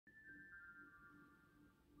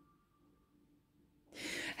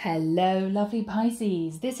Hello, lovely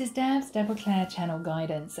Pisces. This is Deborah Claire Channel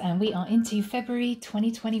Guidance, and we are into February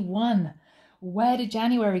 2021. Where did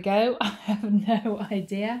January go? I have no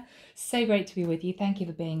idea. So great to be with you. Thank you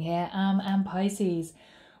for being here. And Pisces,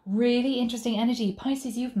 really interesting energy.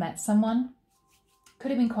 Pisces, you've met someone.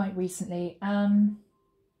 Could have been quite recently. And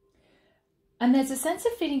there's a sense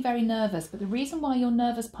of feeling very nervous, but the reason why you're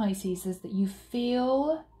nervous, Pisces, is that you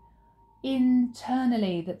feel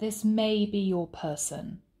internally that this may be your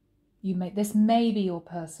person. This may be your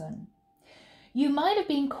person. You might have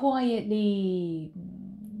been quietly,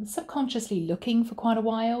 subconsciously looking for quite a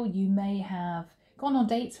while. You may have gone on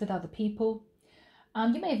dates with other people.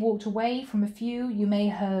 You may have walked away from a few. You may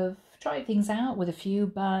have tried things out with a few,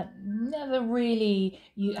 but never really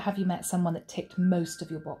have you met someone that ticked most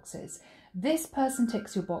of your boxes. This person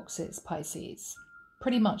ticks your boxes, Pisces.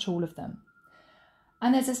 Pretty much all of them.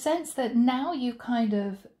 And there's a sense that now you've kind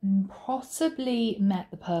of possibly met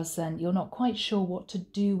the person, you're not quite sure what to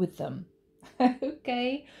do with them.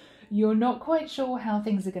 Okay? You're not quite sure how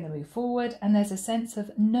things are going to move forward, and there's a sense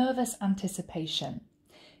of nervous anticipation.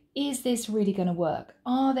 Is this really going to work?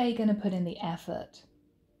 Are they going to put in the effort?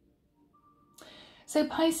 So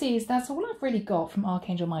Pisces, that's all I've really got from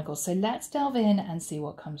Archangel Michael. So let's delve in and see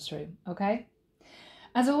what comes through, okay?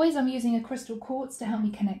 As always, I'm using a crystal quartz to help me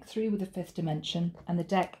connect through with the fifth dimension, and the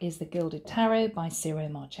deck is the Gilded Tarot by Ciro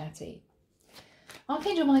Marchetti.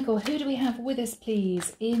 Archangel Michael, who do we have with us,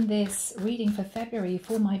 please, in this reading for February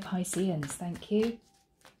for my Pisceans? Thank you.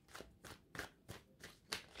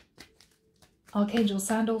 Archangel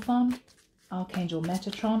Sandalphon, Archangel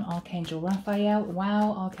Metatron, Archangel Raphael,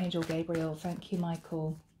 wow, Archangel Gabriel. Thank you,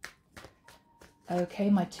 Michael. Okay,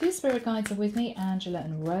 my two spirit guides are with me, Angela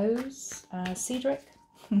and Rose. Cedric.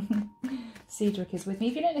 Cedric is with me.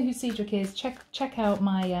 If you don't know who Cedric is, check out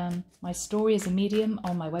my my story as a medium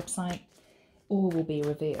on my website. All will be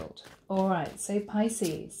revealed. All right, so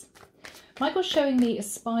Pisces. Michael's showing me a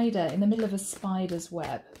spider in the middle of a spider's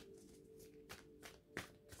web.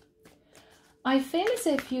 I feel as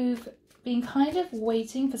if you've been kind of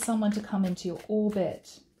waiting for someone to come into your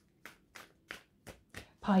orbit.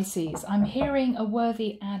 Pisces, I'm hearing a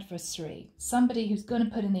worthy adversary, somebody who's going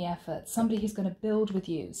to put in the effort, somebody who's going to build with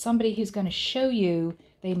you, somebody who's going to show you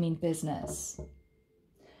they mean business.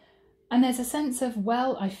 And there's a sense of,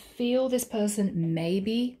 well, I feel this person may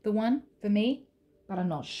be the one for me, but I'm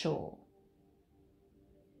not sure.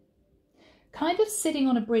 Kind of sitting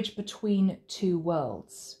on a bridge between two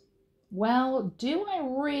worlds. Well, do I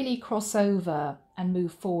really cross over and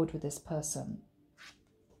move forward with this person?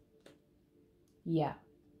 Yeah.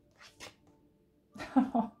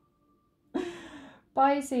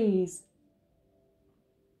 Pisces.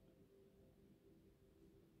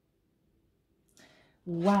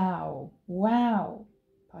 Wow. Wow.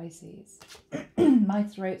 Pisces. My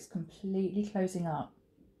throat's completely closing up.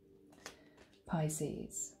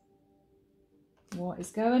 Pisces. What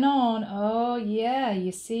is going on? Oh, yeah,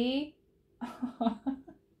 you see?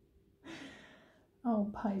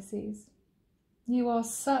 Oh, Pisces. You are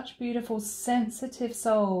such beautiful, sensitive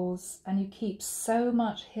souls, and you keep so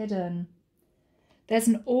much hidden. There's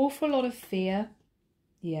an awful lot of fear.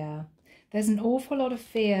 Yeah, there's an awful lot of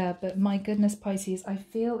fear, but my goodness, Pisces, I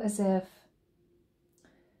feel as if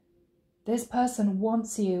this person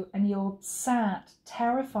wants you and you're sat,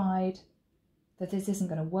 terrified that this isn't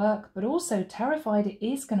going to work, but also terrified it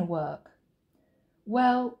is going to work.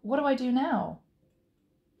 Well, what do I do now?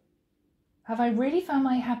 Have I really found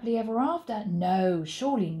my happily ever after? No,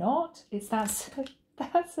 surely not. It's that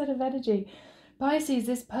sort of energy. Pisces,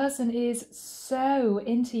 this person is so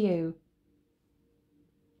into you.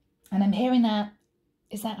 And I'm hearing that,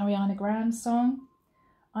 is that Ariana Grande's song?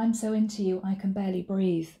 I'm so into you, I can barely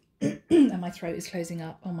breathe. And my throat is closing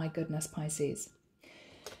up. Oh my goodness, Pisces.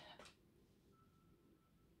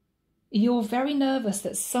 You're very nervous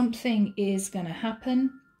that something is going to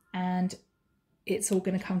happen and it's all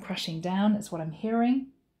going to come crashing down. That's what I'm hearing.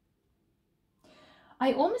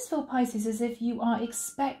 I almost feel, Pisces, as if you are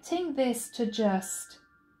expecting this to just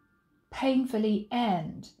painfully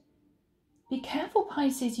end. Be careful,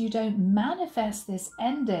 Pisces, you don't manifest this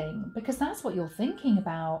ending, because that's what you're thinking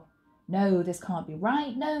about. No, this can't be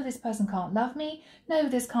right. No, this person can't love me. No,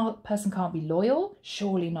 this person can't be loyal.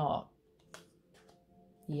 Surely not.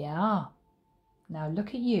 Yeah. Now look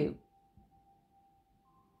at you.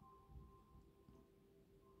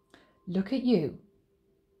 Look at you.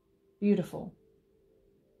 Beautiful.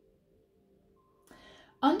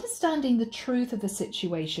 Understanding the truth of the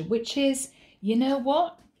situation, which is, you know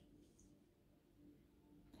what?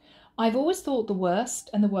 I've always thought the worst,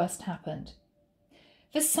 and the worst happened.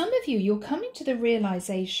 For some of you, you're coming to the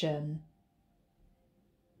realization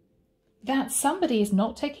that somebody is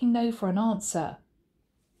not taking no for an answer,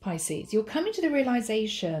 Pisces. You're coming to the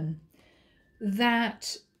realization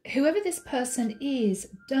that whoever this person is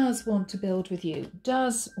does want to build with you,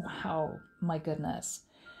 does, wow, my goodness,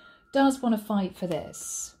 does want to fight for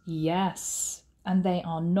this. Yes, and they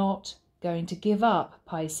are not going to give up,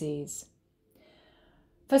 Pisces.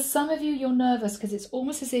 For some of you, you're nervous because it's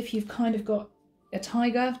almost as if you've kind of got a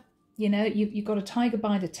tiger, you know, you've got a tiger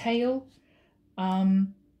by the tail.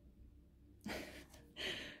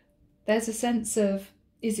 There's a sense of,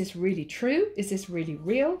 is this really true? Is this really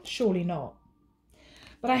real? Surely not.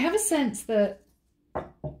 But I have a sense that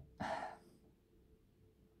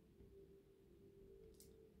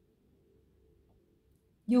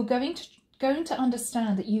you're going to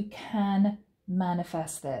understand that you can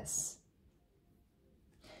manifest this.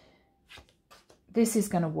 This is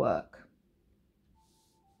going to work.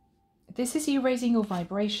 This is you raising your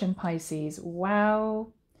vibration, Pisces.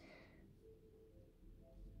 Wow.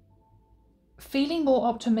 Feeling more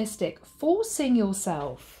optimistic, forcing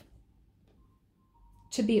yourself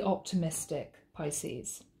to be optimistic,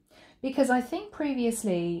 Pisces. Because I think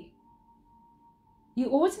previously you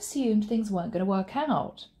always assumed things weren't going to work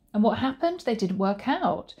out. And what happened? They didn't work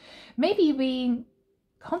out. Maybe you've been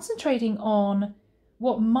concentrating on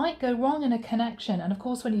what might go wrong in a connection. And of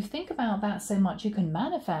course, when you think about that so much, you can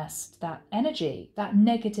manifest that energy, that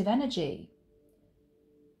negative energy.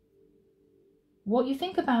 What you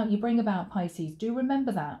think about, you bring about, Pisces. Do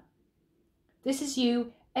remember that. This is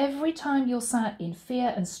you. Every time you're sat in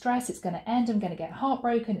fear and stress, it's going to end. I'm going to get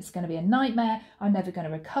heartbroken. It's going to be a nightmare. I'm never going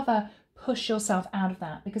to recover. Push yourself out of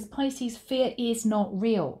that, because Pisces, fear is not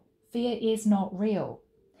real. Fear is not real.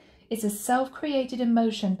 It's a self-created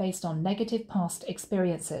emotion based on negative past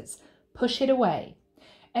experiences. Push it away.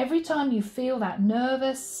 Every time you feel that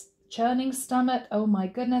nervous, churning stomach, oh my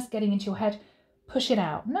goodness, getting into your head, push it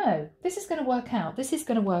out. No, this is going to work out. This is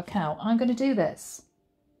going to work out. I'm going to do this.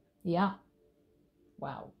 Yeah.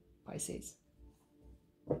 Wow, Pisces.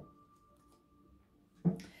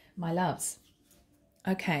 My loves.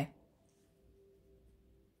 Okay.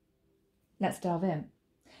 Let's delve in.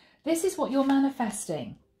 This is what you're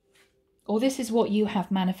manifesting, or this is what you have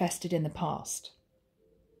manifested in the past.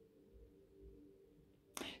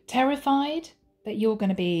 Terrified that you're going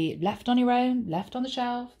to be left on your own, left on the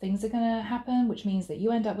shelf, things are going to happen, which means that you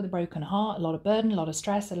end up with a broken heart, a lot of burden, a lot of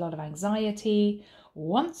stress, a lot of anxiety.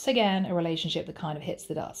 Once again, a relationship that kind of hits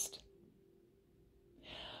the dust.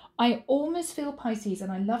 I almost feel, Pisces,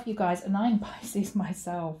 and I love you guys, and I'm Pisces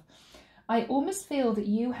myself, I almost feel that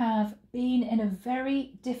you have been in a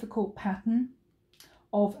very difficult pattern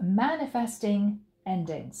of manifesting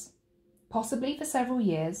endings, possibly for several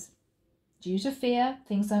years, due to fear,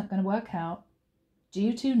 things aren't going to work out,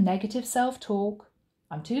 due to negative self-talk,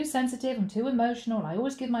 I'm too sensitive, I'm too emotional, I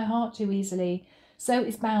always give my heart too easily, so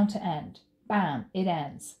it's bound to end. Bam, it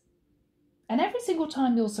ends. And every single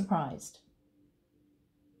time you're surprised.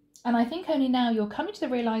 And I think only now you're coming to the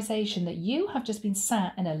realization that you have just been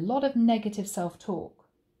sat in a lot of negative self-talk.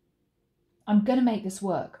 I'm going to make this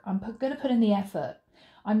work. I'm going to put in the effort.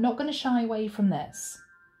 I'm not going to shy away from this.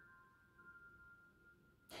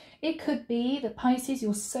 It could be that, Pisces,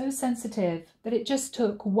 you're so sensitive that it just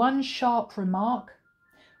took one sharp remark,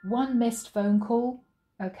 one missed phone call,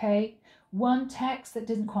 okay, one text that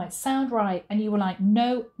didn't quite sound right, and you were like,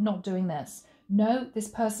 no, not doing this. No, this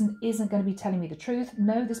person isn't going to be telling me the truth.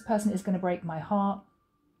 No, this person is going to break my heart.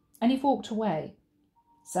 And you've walked away.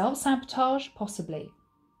 Self-sabotage, possibly.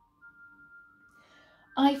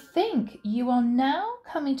 I think you are now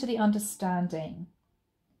coming to the understanding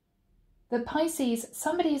that, Pisces,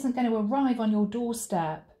 somebody isn't going to arrive on your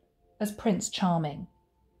doorstep as Prince Charming.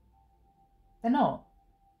 They're not.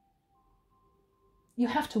 You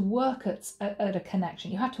have to work at a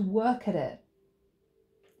connection. You have to work at it.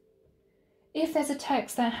 If there's a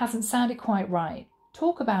text that hasn't sounded quite right,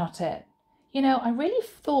 talk about it. You know, I really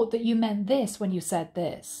thought that you meant this when you said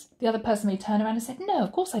this. The other person may turn around and say, no,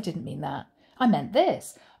 of course I didn't mean that. I meant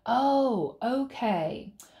this. Oh,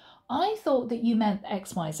 okay. I thought that you meant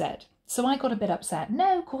X, Y, Z. So I got a bit upset.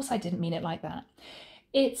 No, of course I didn't mean it like that.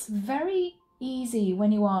 It's very easy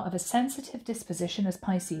when you are of a sensitive disposition, as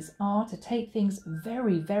Pisces are, to take things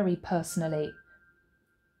very, very personally.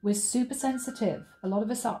 We're super sensitive. A lot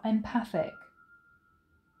of us are empathic.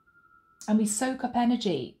 And we soak up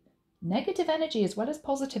energy. Negative energy as well as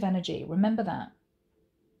positive energy. Remember that.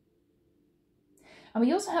 And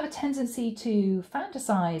we also have a tendency to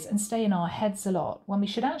fantasize and stay in our heads a lot when we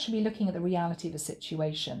should actually be looking at the reality of a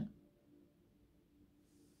situation.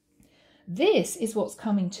 This is what's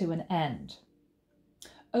coming to an end.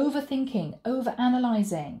 Overthinking,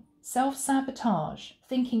 overanalyzing, self-sabotage,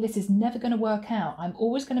 thinking this is never going to work out, I'm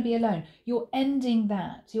always going to be alone. You're ending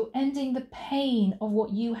that. You're ending the pain of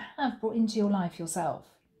what you have brought into your life yourself.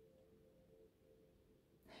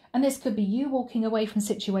 And this could be you walking away from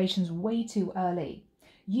situations way too early.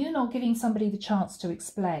 You not giving somebody the chance to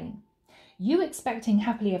explain. You expecting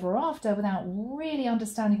happily ever after without really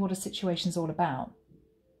understanding what a situation's all about.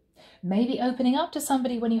 Maybe opening up to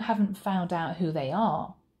somebody when you haven't found out who they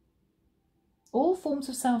are. All forms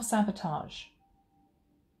of self-sabotage.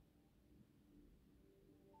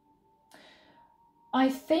 I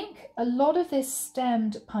think a lot of this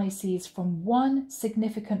stemmed, Pisces, from one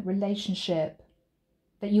significant relationship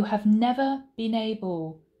that you have never been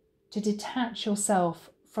able to detach yourself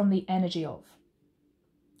from the energy of.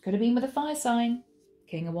 Could have been with a fire sign,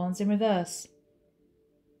 King of Wands in reverse.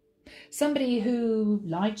 Somebody who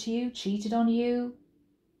lied to you, cheated on you,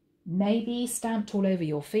 maybe stamped all over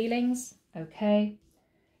your feelings, okay?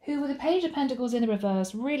 Who with a Page of Pentacles in the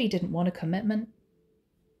reverse really didn't want a commitment,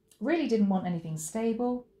 really didn't want anything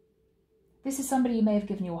stable. This is somebody you may have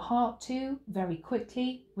given your heart to very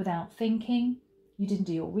quickly without thinking. You didn't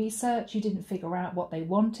do your research, you didn't figure out what they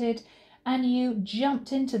wanted, and you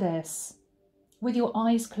jumped into this with your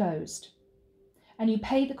eyes closed, and you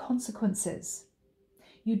paid the consequences.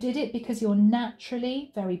 You did it because you're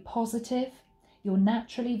naturally very positive, you're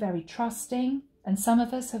naturally very trusting, and some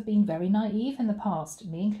of us have been very naive in the past,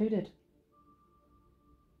 me included.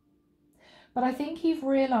 But I think you've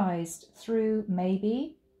realised through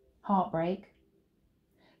maybe heartbreak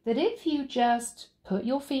that if you just put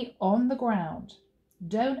your feet on the ground,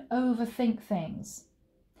 don't overthink things.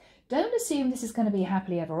 Don't assume this is going to be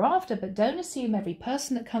happily ever after, but don't assume every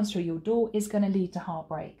person that comes through your door is going to lead to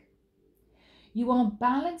heartbreak. You are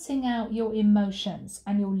balancing out your emotions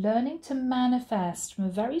and you're learning to manifest from a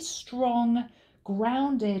very strong,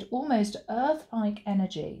 grounded, almost earth-like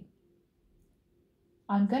energy.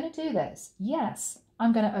 I'm going to do this. Yes,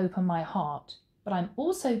 I'm going to open my heart, but I'm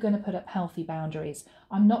also going to put up healthy boundaries.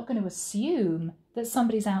 I'm not going to assume that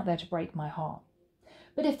somebody's out there to break my heart.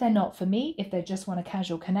 But if they're not for me, if they just want a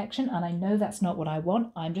casual connection and I know that's not what I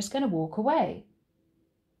want, I'm just going to walk away.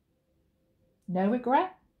 No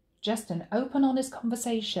regret, just an open, honest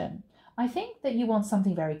conversation. I think that you want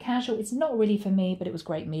something very casual. It's not really for me, but it was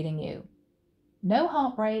great meeting you. No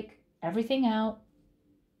heartbreak, everything out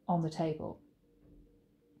on the table.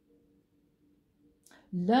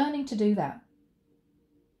 Learning to do that.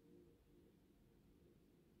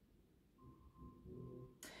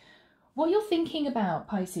 What you're thinking about,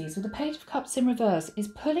 Pisces, with the Page of Cups in reverse is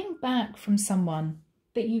pulling back from someone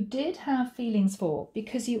that you did have feelings for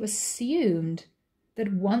because you assumed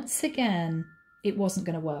that once again it wasn't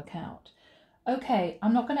going to work out. Okay,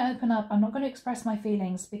 I'm not going to open up, I'm not going to express my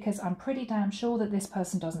feelings because I'm pretty damn sure that this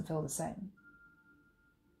person doesn't feel the same.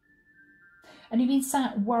 And you've been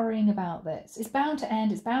sat worrying about this. It's bound to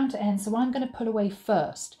end, so I'm going to pull away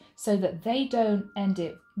first so that they don't end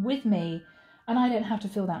it with me and I don't have to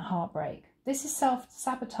feel that heartbreak. This is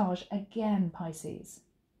self-sabotage again, Pisces.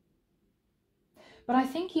 But I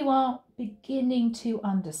think you are beginning to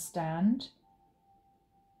understand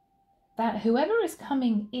that whoever is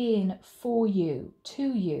coming in for you, to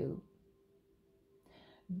you,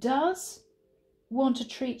 does want to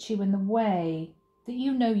treat you in the way that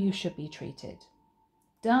you know you should be treated,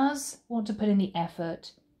 does want to put in the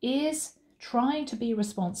effort, is trying to be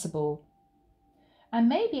responsible, and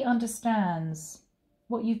maybe understands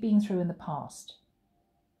what you've been through in the past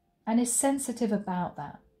and is sensitive about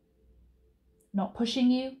that. Not pushing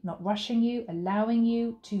you, not rushing you, allowing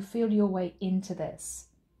you to feel your way into this,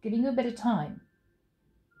 giving you a bit of time.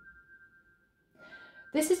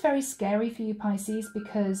 This is very scary for you, Pisces,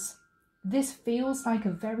 because this feels like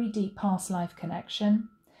a very deep past life connection,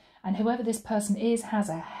 and whoever this person is has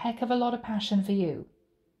a heck of a lot of passion for you.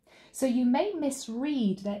 So you may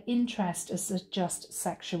misread their interest as just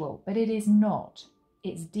sexual, but it is not.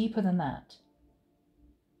 It's deeper than that.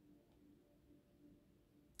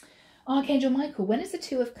 Archangel Michael, when is the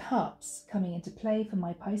Two of Cups coming into play for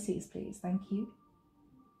my Pisces, please? Thank you.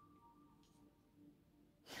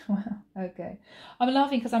 Well, okay. I'm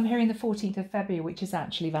laughing because I'm hearing the 14th of February, which is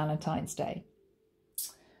actually Valentine's Day.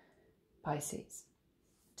 Pisces,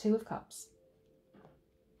 Two of Cups.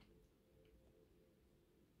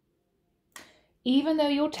 Even though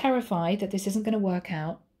you're terrified that this isn't going to work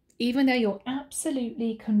out, even though you're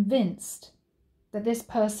absolutely convinced that this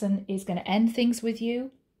person is going to end things with you,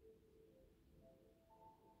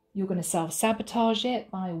 you're going to self-sabotage it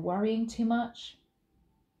by worrying too much.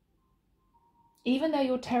 Even though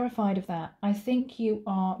you're terrified of that, I think you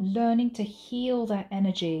are learning to heal that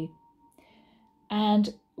energy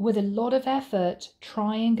and with a lot of effort,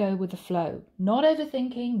 try and go with the flow. Not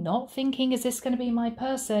overthinking, not thinking, is this going to be my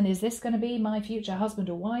person? Is this going to be my future husband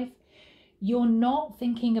or wife? You're not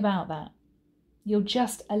thinking about that. You're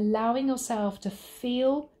just allowing yourself to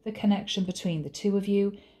feel the connection between the two of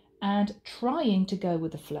you and trying to go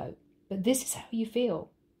with the flow. But this is how you feel.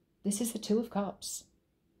 This is the Two of Cups.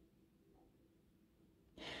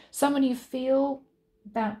 Someone you feel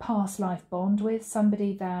that past life bond with,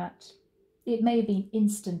 somebody that it may have been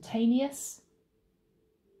instantaneous.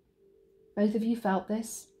 Both of you felt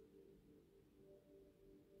this.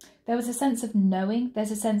 There was a sense of knowing.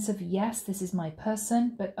 There's a sense of, yes, this is my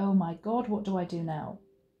person, but oh my God, what do I do now?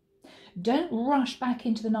 Don't rush back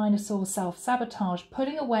into the Nine of Swords self-sabotage,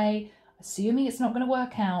 putting away, assuming it's not going to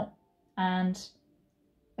work out, and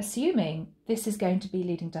assuming this is going to be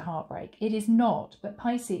leading to heartbreak. It is not, but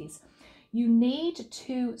Pisces, you need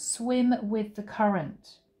to swim with the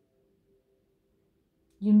current.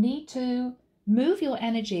 You need to move your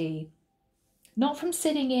energy, not from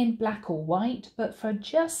sitting in black or white, but for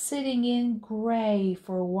just sitting in grey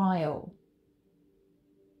for a while.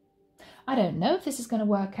 I don't know if this is going to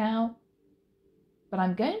work out, but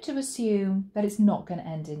I'm going to assume that it's not going to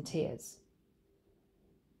end in tears.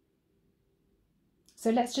 So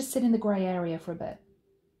let's just sit in the grey area for a bit.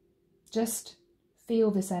 Just feel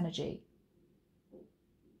this energy.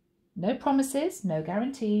 No promises, no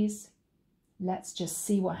guarantees. Let's just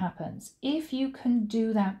see what happens. If you can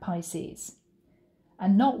do that, Pisces,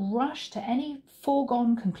 and not rush to any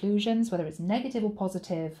foregone conclusions, whether it's negative or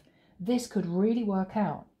positive, this could really work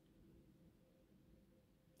out.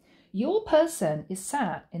 Your person is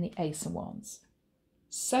sat in the Ace of Wands.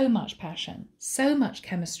 So much passion, so much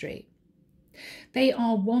chemistry. They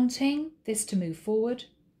are wanting this to move forward.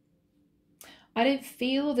 I don't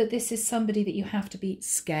feel that this is somebody that you have to be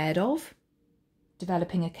scared of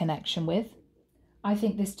developing a connection with. I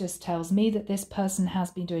think this just tells me that this person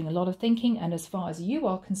has been doing a lot of thinking, and as far as you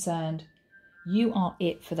are concerned, you are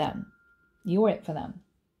it for them. You're it for them.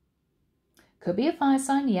 Could be a fire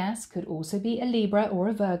sign, yes. Could also be a Libra or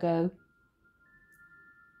a Virgo.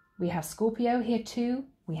 We have Scorpio here too.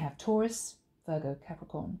 We have Taurus, Virgo,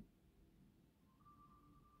 Capricorn.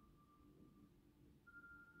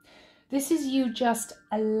 This is you just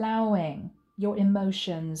allowing your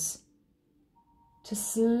emotions to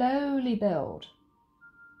slowly build.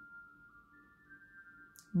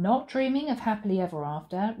 Not dreaming of happily ever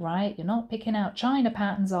after, right? You're not picking out China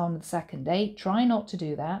patterns on the second date. Try not to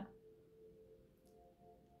do that.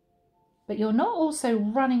 But you're not also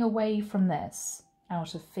running away from this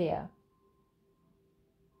out of fear.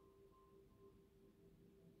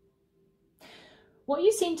 What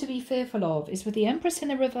you seem to be fearful of is with the Empress in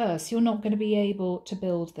the reverse, you're not going to be able to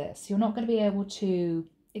build this. You're not going to be able to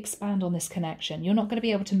expand on this connection. You're not going to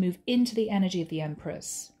be able to move into the energy of the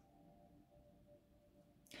Empress.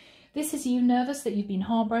 This is you nervous that you've been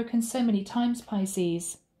heartbroken so many times,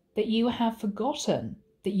 Pisces, that you have forgotten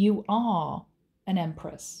that you are an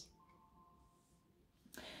Empress.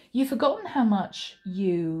 You've forgotten how much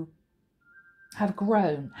you have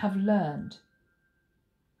grown, have learned,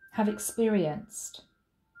 have experienced.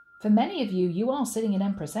 For many of you, you are sitting in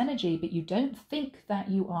Empress energy, but you don't think that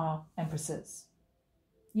you are Empresses.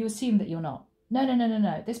 You assume that you're not.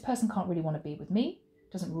 No. This person can't really want to be with me.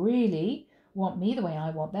 Doesn't really want me the way I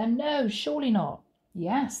want them. No, surely not.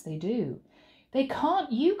 Yes, they do. They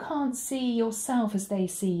can't, you can't see yourself as they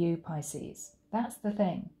see you, Pisces. That's the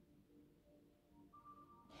thing.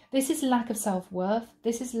 This is lack of self-worth.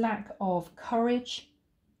 This is lack of courage.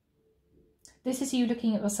 This is you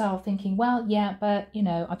looking at yourself thinking, well, yeah, but, you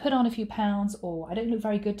know, I put on a few pounds, or I don't look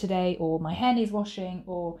very good today, or my hair needs washing,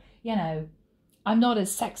 or, you know, I'm not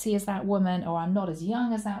as sexy as that woman, or I'm not as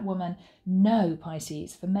young as that woman. No,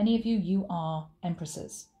 Pisces, for many of you, you are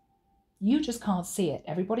Empresses. You just can't see it.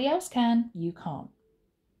 Everybody else can, you can't.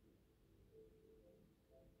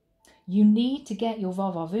 You need to get your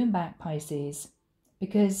va-va-voom back, Pisces,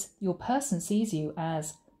 because your person sees you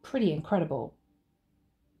as pretty incredible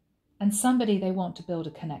and somebody they want to build a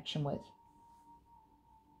connection with.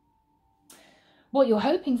 What you're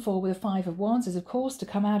hoping for with the Five of Wands is, of course, to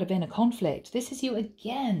come out of inner conflict. This is you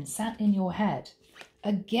again sat in your head,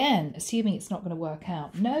 again assuming it's not going to work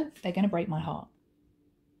out. No, they're going to break my heart.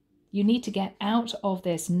 You need to get out of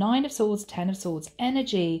this Nine of Swords, Ten of Swords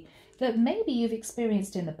energy that maybe you've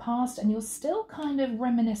experienced in the past and you're still kind of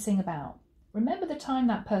reminiscing about. Remember the time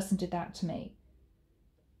that person did that to me?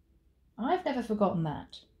 I've never forgotten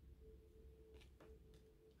that.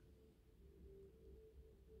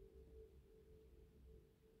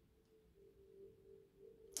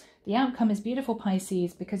 The outcome is beautiful,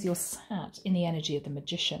 Pisces, because you're sat in the energy of the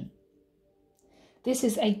Magician. This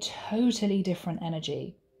is a totally different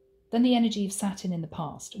energy than the energy of Saturn in the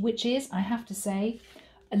past, which is, I have to say,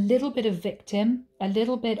 a little bit of victim, a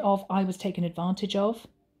little bit of I was taken advantage of.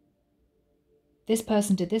 This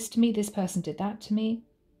person did this to me, this person did that to me.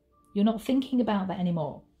 You're not thinking about that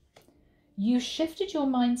anymore. You shifted your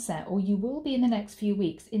mindset, or you will be in the next few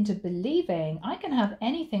weeks, into believing I can have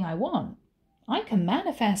anything I want. I can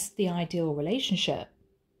manifest the ideal relationship.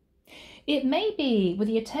 It may be with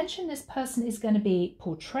the attention this person is going to be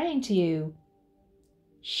portraying to you,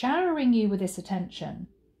 showering you with this attention.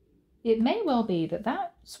 It may well be that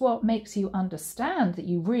that's what makes you understand that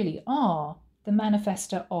you really are the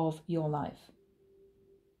manifester of your life.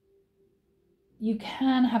 You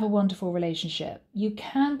can have a wonderful relationship. You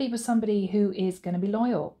can be with somebody who is going to be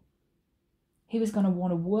loyal, who is going to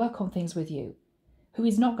want to work on things with you, who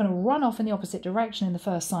is not going to run off in the opposite direction in the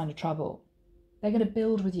first sign of trouble. They're going to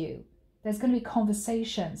build with you. There's going to be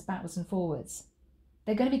conversations backwards and forwards.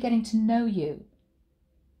 They're going to be getting to know you.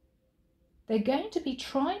 They're going to be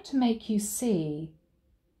trying to make you see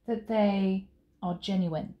that they are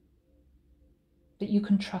genuine, that you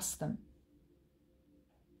can trust them.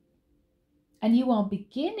 And you are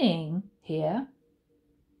beginning here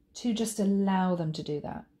to just allow them to do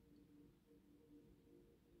that.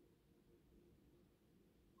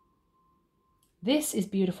 This is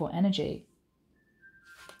beautiful energy.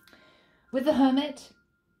 With the Hermit,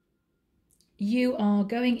 you are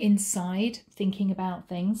going inside, thinking about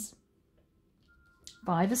things.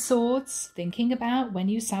 Five of Swords, thinking about when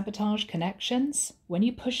you sabotage connections, when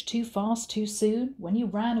you push too fast too soon, when you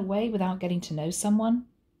ran away without getting to know someone.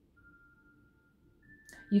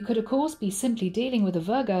 You could, of course, be simply dealing with a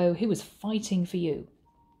Virgo who was fighting for you,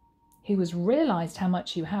 who has realised how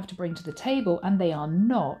much you have to bring to the table, and they are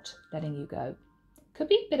not letting you go. Could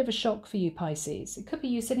be a bit of a shock for you, Pisces. It could be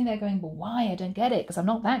you sitting there going, well, why? I don't get it, because I'm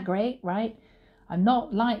not that great, right? I'm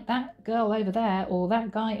not like that girl over there or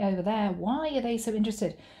that guy over there. Why are they so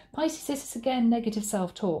interested? Pisces, this is again negative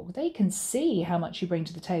self-talk. They can see how much you bring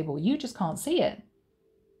to the table. You just can't see it.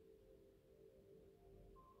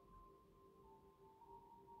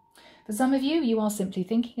 For some of you, you are simply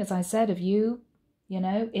thinking, as I said, of you,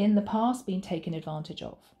 in the past being taken advantage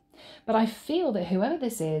of. But I feel that whoever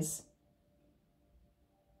this is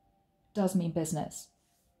does mean business.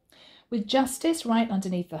 With Justice right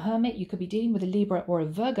underneath the Hermit, you could be dealing with a Libra or a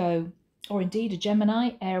Virgo, or indeed a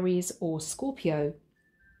Gemini, Aries or Scorpio.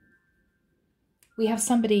 We have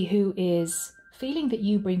somebody who is feeling that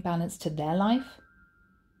you bring balance to their life.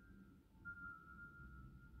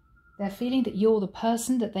 They're feeling that you're the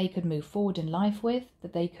person that they could move forward in life with,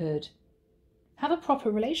 that they could have a proper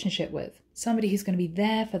relationship with. Somebody who's going to be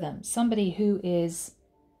there for them. Somebody who is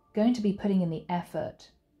going to be putting in the effort.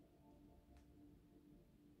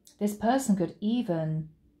 This person could even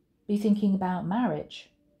be thinking about marriage.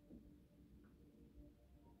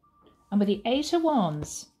 And with the Eight of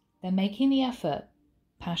Wands, they're making the effort.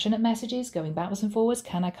 Passionate messages, going backwards and forwards.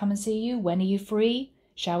 Can I come and see you? When are you free?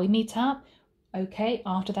 Shall we meet up? Okay,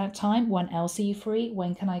 after that time, when else are you free?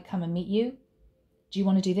 When can I come and meet you? Do you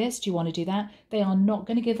want to do this? Do you want to do that? They are not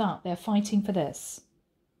going to give up. They're fighting for this.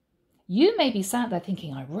 You may be sat there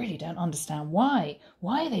thinking, I really don't understand why.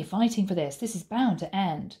 Why are they fighting for this? This is bound to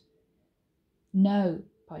end. No,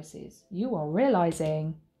 Pisces, you are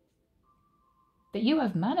realizing that you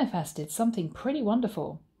have manifested something pretty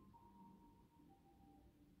wonderful.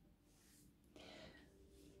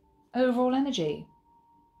 Overall energy,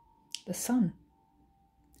 the Sun.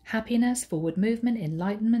 Happiness, forward movement,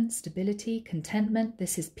 enlightenment, stability, contentment.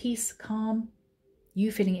 This is peace, calm.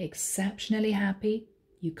 You feeling exceptionally happy.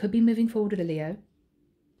 You could be moving forward with a Leo.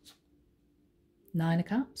 Nine of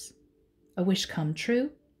Cups. A wish come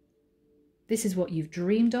true. This is what you've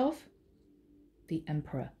dreamed of. The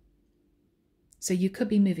Emperor. So you could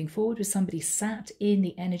be moving forward with somebody sat in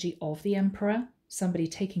the energy of the Emperor. Somebody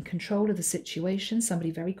taking control of the situation.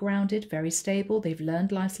 Somebody very grounded, very stable. They've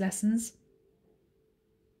learned life's lessons.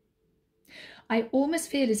 I almost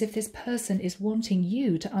feel as if this person is wanting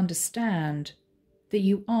you to understand that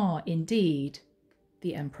you are indeed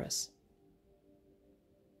the Empress.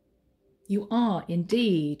 You are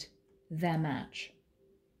indeed their match.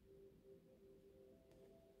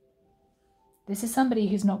 This is somebody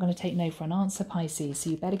who's not going to take no for an answer, Pisces,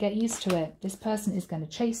 so you better get used to it. This person is going to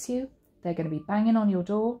chase you. They're going to be banging on your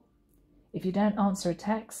door. If you don't answer a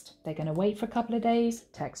text, they're going to wait for a couple of days,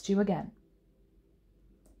 text you again.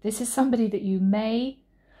 This is somebody that you may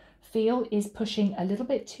feel is pushing a little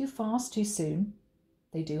bit too fast, too soon.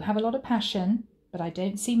 They do have a lot of passion, but I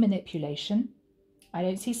don't see manipulation. I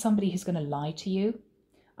don't see somebody who's going to lie to you.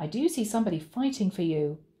 I do see somebody fighting for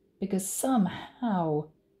you because somehow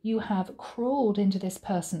You have crawled into this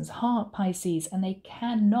person's heart, Pisces, and they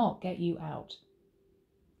cannot get you out.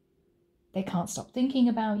 They can't stop thinking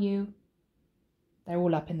about you. They're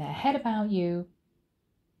all up in their head about you.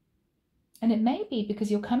 And it may be because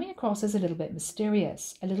you're coming across as a little bit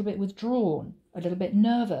mysterious, a little bit withdrawn, a little bit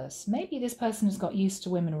nervous. Maybe this person has got used to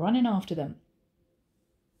women running after them.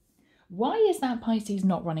 Why is that Pisces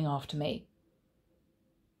not running after me?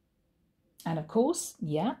 And of course,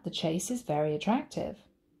 yeah, the chase is very attractive.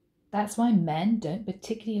 That's why men don't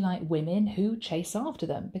particularly like women who chase after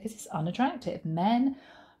them, because it's unattractive. Men,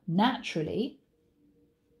 naturally,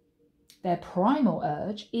 their primal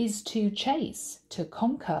urge is to chase, to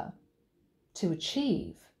conquer, to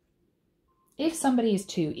achieve. If somebody is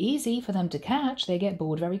too easy for them to catch, they get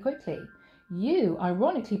bored very quickly. You,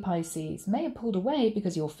 ironically, Pisces, may have pulled away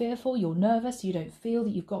because you're fearful, you're nervous, you don't feel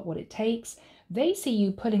that you've got what it takes. They see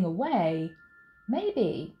you pulling away,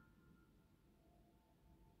 maybe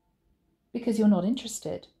because you're not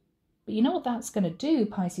interested. But you know what that's going to do,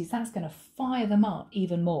 Pisces? That's going to fire them up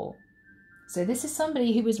even more. So this is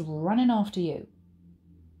somebody who is running after you.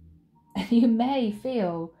 And you may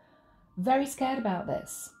feel very scared about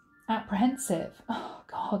this, apprehensive. Oh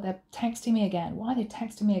God, they're texting me again. Why are they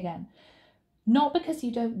texting me again? Not because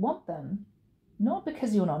you don't want them, not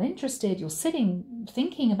because you're not interested. You're sitting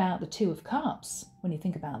thinking about the Two of Cups when you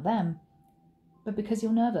think about them, but because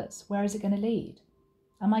you're nervous. Where is it going to lead?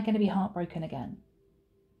 Am I going to be heartbroken again?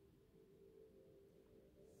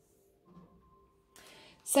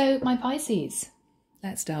 So my Pisces,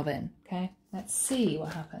 let's delve in, okay? Let's see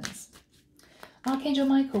what happens. Archangel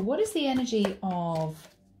Michael, what is the energy of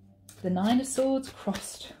the Nine of Swords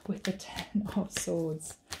crossed with the Ten of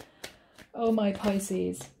Swords? Oh, my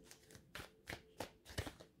Pisces.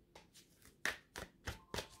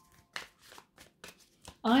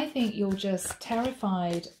 I think you're just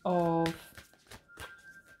terrified of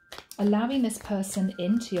allowing this person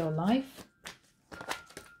into your life.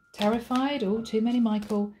 Terrified, oh, too many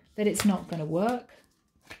Michael, that it's not going to work.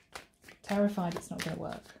 Terrified it's not going to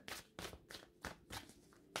work.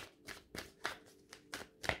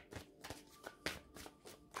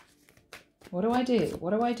 What do I do?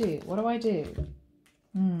 What do I do? What do I do?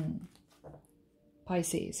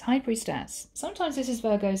 Pisces, High Priestess. Sometimes this is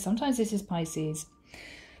Virgo, sometimes this is Pisces.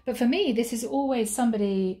 But for me, this is always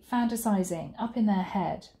somebody fantasizing up in their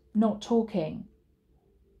head, not talking.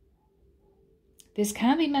 This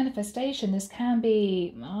can be manifestation. This can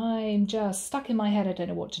be, I'm just stuck in my head, I don't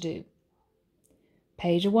know what to do.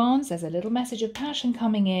 Page of Wands, there's a little message of passion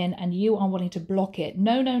coming in and you are wanting to block it.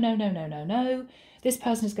 No, no, no, no, no, no, no. This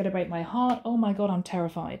person is going to break my heart. Oh my God, I'm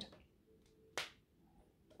terrified.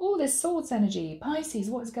 All this Swords energy. Pisces,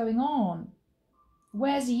 what is going on?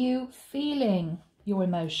 Where's you feeling your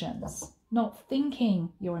emotions, not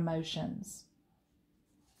thinking your emotions?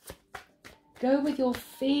 Go with your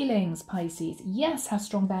feelings, Pisces. Yes, have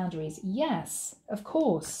strong boundaries. Yes, of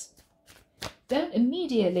course. Don't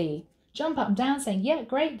immediately jump up and down saying, yeah,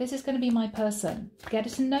 great, this is going to be my person. Get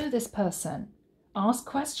to know this person. Ask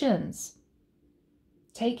questions.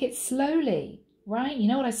 Take it slowly, right? You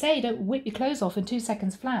know what I say? Don't whip your clothes off in 2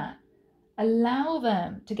 seconds flat. Allow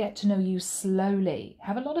them to get to know you slowly.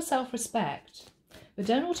 Have a lot of self-respect, but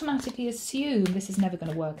don't automatically assume this is never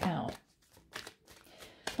going to work out.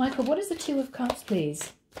 Michael, what is the Two of Cups,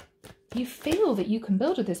 please? You feel that you can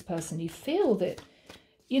build with this person. You feel that,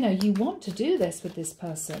 you know, you want to do this with this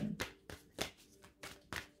person.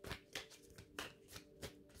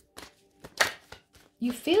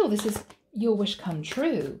 You feel this is your wish come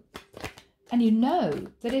true. And you know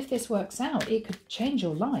that if this works out, it could change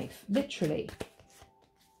your life, literally.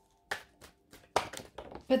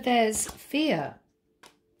 But there's fear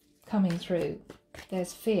coming through.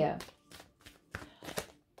 There's fear.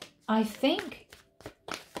 I think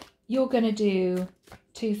you're going to do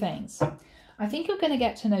two things. I think you're going to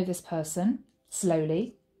get to know this person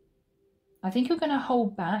slowly. I think you're going to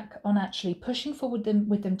hold back on actually pushing forward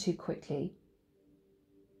with them too quickly.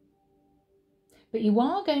 But you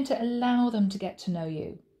are going to allow them to get to know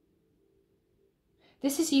you.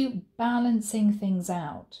 This is you balancing things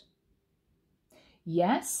out.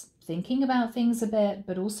 Yes, thinking about things a bit,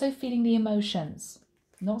 but also feeling the emotions.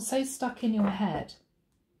 Not so stuck in your head.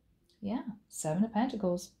 Yeah, Seven of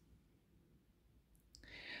Pentacles.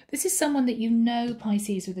 This is someone that you know,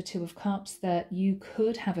 Pisces, with the Two of Cups, that you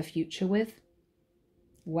could have a future with.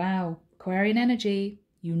 Wow, Aquarian energy.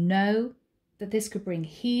 You know that this could bring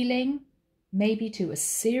healing, maybe to a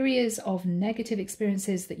series of negative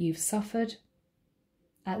experiences that you've suffered.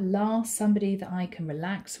 At last, somebody that I can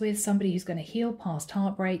relax with, somebody who's going to heal past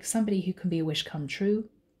heartbreak, somebody who can be a wish come true.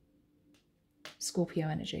 Scorpio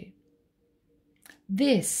energy.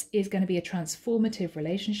 This is going to be a transformative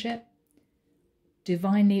relationship,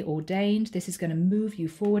 divinely ordained. This is going to move you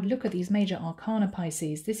forward. Look at these major arcana,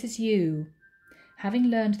 Pisces. This is you having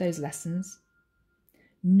learned those lessons,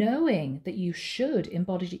 knowing that you should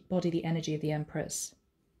embody the energy of the Empress.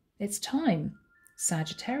 It's time.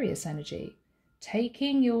 Sagittarius energy.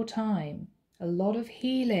 Taking your time. A lot of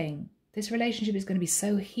healing. This relationship is going to be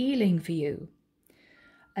so healing for you.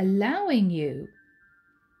 Allowing you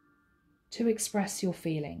to express your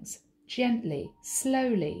feelings gently,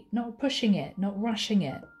 slowly, not pushing it, not rushing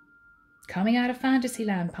it. Coming out of fantasy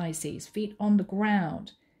land, Pisces, feet on the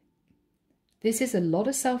ground. This is a lot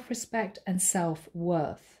of self-respect and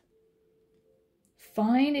self-worth.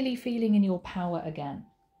 Finally feeling in your power again.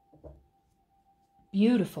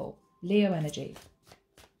 Beautiful. Leo energy.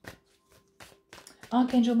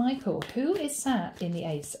 Archangel Michael, who is sat in the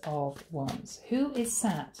Ace of Wands? Who is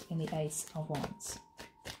sat in the Ace of Wands?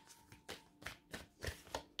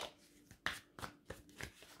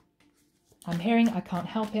 I'm hearing, I can't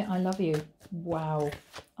help it, I love you. Wow,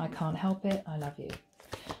 I can't help it, I love you.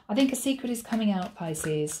 I think a secret is coming out,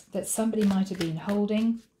 Pisces, that somebody might have been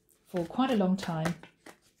holding for quite a long time.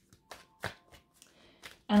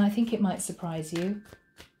 And I think it might surprise you.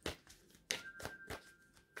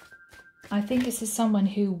 I think this is someone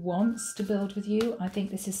who wants to build with you. I think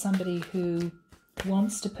this is somebody who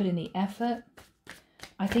wants to put in the effort.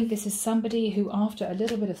 I think this is somebody who, after a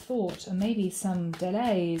little bit of thought and maybe some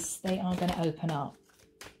delays, they are going to open up.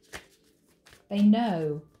 They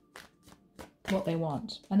know what they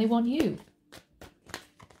want, and they want you.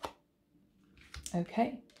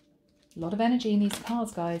 Okay. A lot of energy in these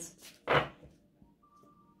cards, guys.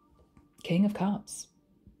 King of Cups.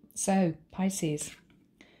 So, Pisces,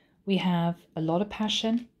 we have a lot of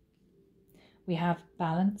passion. We have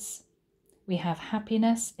balance. We have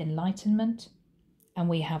happiness, enlightenment, and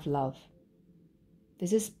we have love.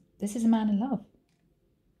 This is a man in love.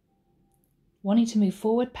 Wanting to move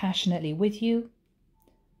forward passionately with you.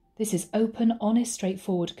 This is open, honest,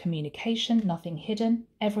 straightforward communication, nothing hidden,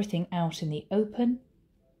 everything out in the open.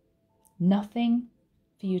 Nothing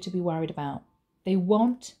for you to be worried about. They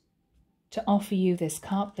want to offer you this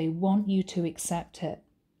cup. They want you to accept it.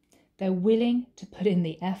 They're willing to put in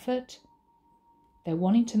the effort. They're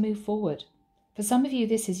wanting to move forward. For some of you,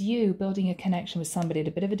 this is you building a connection with somebody at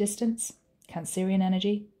a bit of a distance. Cancerian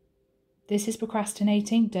energy. This is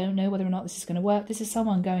procrastinating. Don't know whether or not this is going to work. This is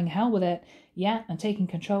someone going, hell with it. Yeah, I'm taking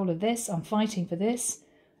control of this. I'm fighting for this.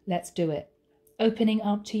 Let's do it. Opening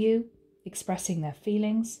up to you. Expressing their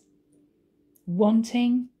feelings.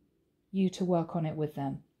 Wanting you to work on it with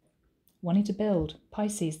them. Wanting to build.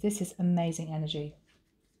 Pisces, this is amazing energy.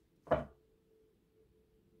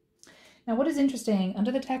 Now, what is interesting,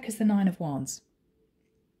 under the deck is the Nine of Wands.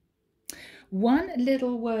 One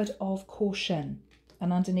little word of caution,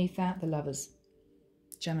 and underneath that, the Lovers.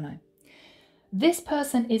 Gemini. This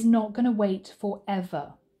person is not going to wait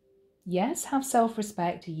forever. Yes, have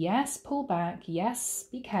self-respect. Yes, pull back. Yes,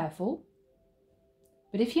 be careful.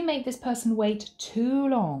 But if you make this person wait too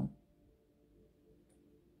long,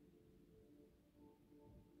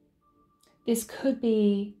 this could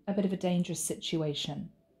be a bit of a dangerous situation.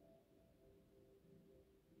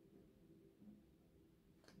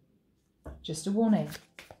 Just a warning.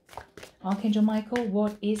 Archangel Michael,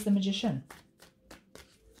 what is the Magician?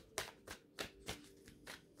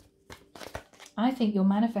 I think you're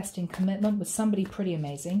manifesting commitment with somebody pretty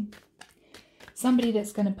amazing. Somebody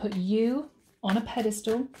that's going to put you on a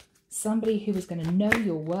pedestal. Somebody who is going to know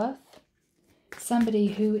your worth. Somebody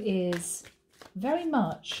who is very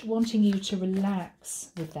much wanting you to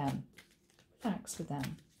relax with them. Relax with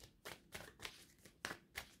them.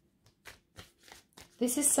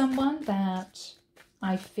 This is someone that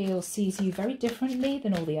I feel sees you very differently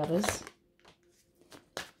than all the others.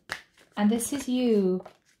 And this is you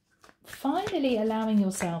finally allowing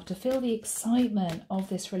yourself to feel the excitement of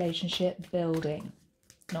this relationship building.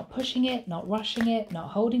 Not pushing it, not rushing it, not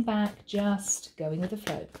holding back, just going with the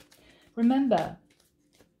flow. Remember,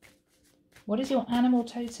 what is your animal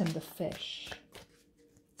totem? The fish.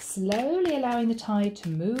 Slowly allowing the tide to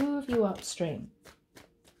move you upstream.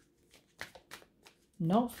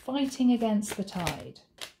 Not fighting against the tide.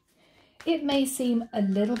 It may seem a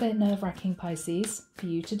little bit nerve-wracking, Pisces, for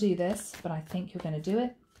you to do this, but I think you're going to do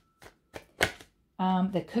it.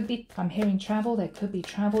 There could be, I'm hearing travel, there could be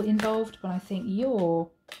travel involved, but I think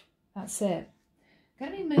that's it.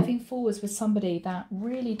 Going to be moving forwards with somebody that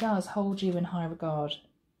really does hold you in high regard.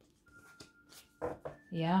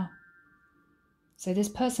 Yeah. So this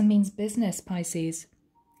person means business, Pisces.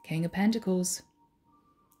 King of Pentacles.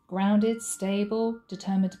 Grounded, stable,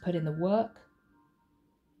 determined to put in the work.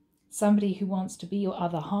 somebody who wants to be your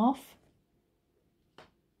other half.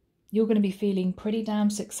 You're going to be feeling pretty damn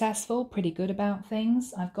successful, pretty good about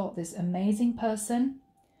things. I've got this amazing person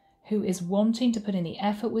who is wanting to put in the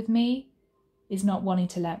effort with me, is not wanting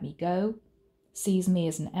to let me go, sees me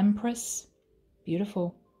as an empress.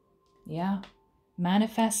 Beautiful. Yeah.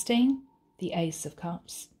 Manifesting the Ace of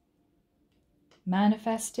Cups.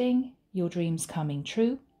 Manifesting your dreams coming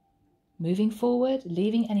true. Moving forward,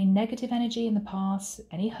 leaving any negative energy in the past,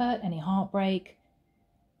 any hurt, any heartbreak.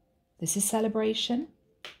 This is celebration.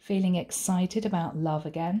 Feeling excited about love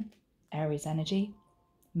again. Aries energy.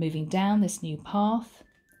 Moving down this new path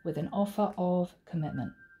with an offer of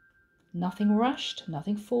commitment. Nothing rushed,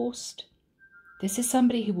 nothing forced. This is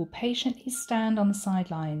somebody who will patiently stand on the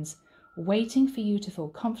sidelines, waiting for you to feel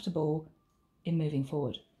comfortable in moving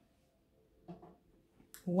forward.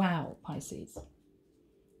 Wow, Pisces.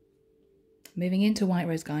 Moving into White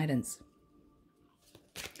Rose guidance.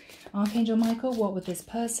 Archangel Michael, what would this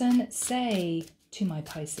person say to my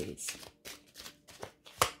Pisces?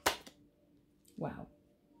 Wow.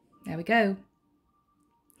 There we go.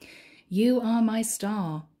 You are my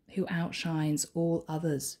star who outshines all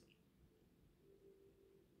others.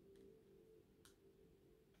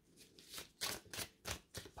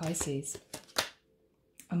 Pisces.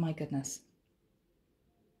 Oh my goodness.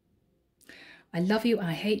 I love you,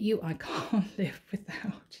 I hate you, I can't live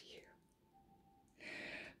without you.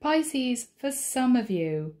 Pisces, for some of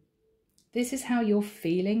you, this is how you're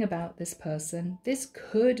feeling about this person. This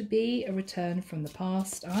could be a return from the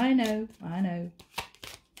past. I know, I know.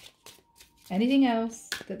 Anything else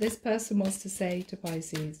that this person wants to say to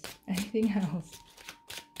Pisces? Anything else?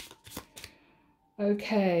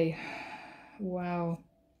 Okay. Wow.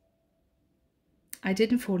 I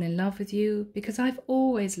didn't fall in love with you because I've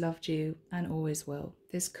always loved you and always will.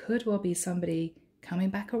 This could well be somebody coming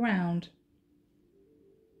back around.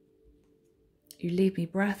 You leave me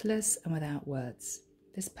breathless and without words.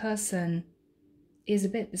 This person is a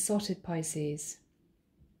bit besotted, Pisces.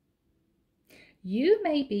 You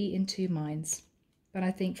may be in two minds, but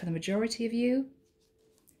I think for the majority of you,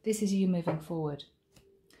 this is you moving forward.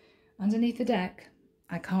 Underneath the deck,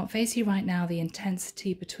 I can't face you right now. The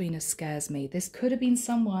intensity between us scares me. This could have been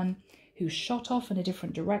someone who shot off in a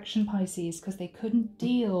different direction, Pisces, because they couldn't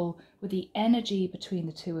deal with the energy between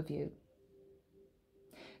the two of you.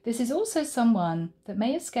 This is also someone that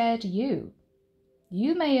may have scared you.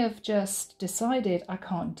 You may have just decided, I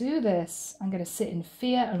can't do this. I'm going to sit in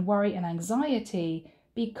fear and worry and anxiety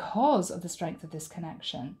because of the strength of this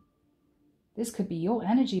connection. This could be your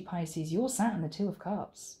energy, Pisces. You're sat in the Two of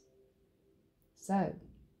Cups. So,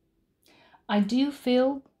 I do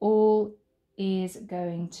feel all is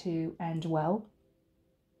going to end well.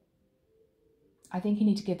 I think you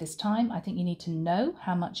need to give this time. I think you need to know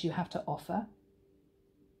how much you have to offer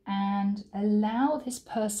and allow this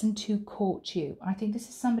person to court you. I think this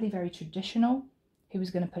is somebody very traditional who is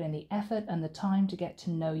going to put in the effort and the time to get to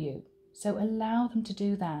know you. So allow them to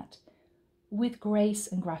do that with grace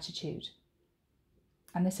and gratitude.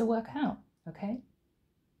 And this will work out, okay?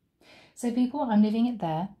 So people, I'm leaving it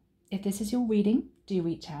there. If this is your reading, do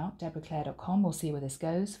reach out, deborahclaire.com. We'll see where this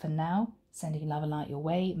goes. For now, sending love and light your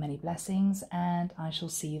way, many blessings, and I shall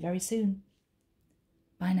see you very soon.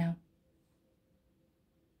 Bye now.